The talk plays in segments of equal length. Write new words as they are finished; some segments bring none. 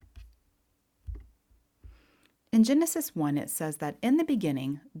In Genesis 1, it says that in the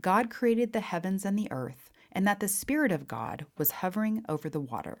beginning, God created the heavens and the earth, and that the Spirit of God was hovering over the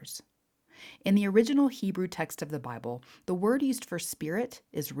waters. In the original Hebrew text of the Bible, the word used for spirit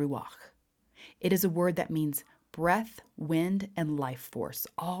is ruach. It is a word that means breath, wind, and life force,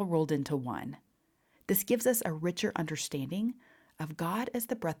 all rolled into one. This gives us a richer understanding of God as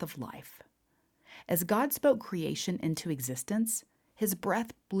the breath of life. As God spoke creation into existence, his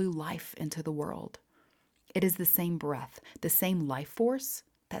breath blew life into the world. It is the same breath, the same life force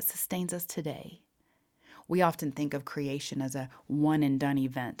that sustains us today. We often think of creation as a one and done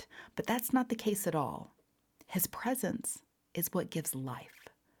event, but that's not the case at all. His presence is what gives life.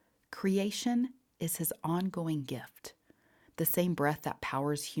 Creation is his ongoing gift. The same breath that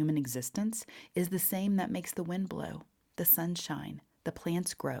powers human existence is the same that makes the wind blow, the sun shine, the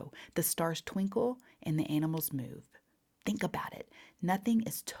plants grow, the stars twinkle, and the animals move. Think about it. Nothing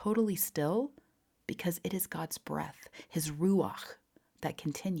is totally still because it is God's breath, his ruach, that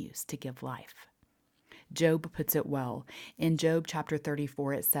continues to give life. Job puts it well. In Job chapter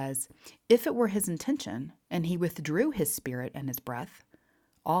 34, it says, "If it were his intention, and he withdrew his spirit and his breath,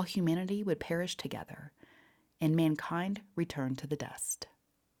 all humanity would perish together, and mankind return to the dust."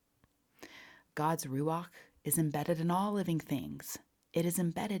 God's ruach is embedded in all living things. It is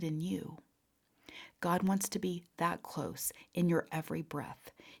embedded in you. God wants to be that close in your every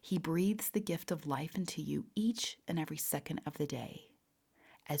breath. He breathes the gift of life into you each and every second of the day.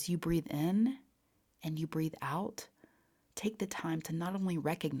 As you breathe in and you breathe out, take the time to not only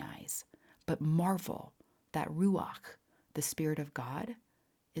recognize, but marvel that Ruach, the Spirit of God,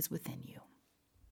 is within you.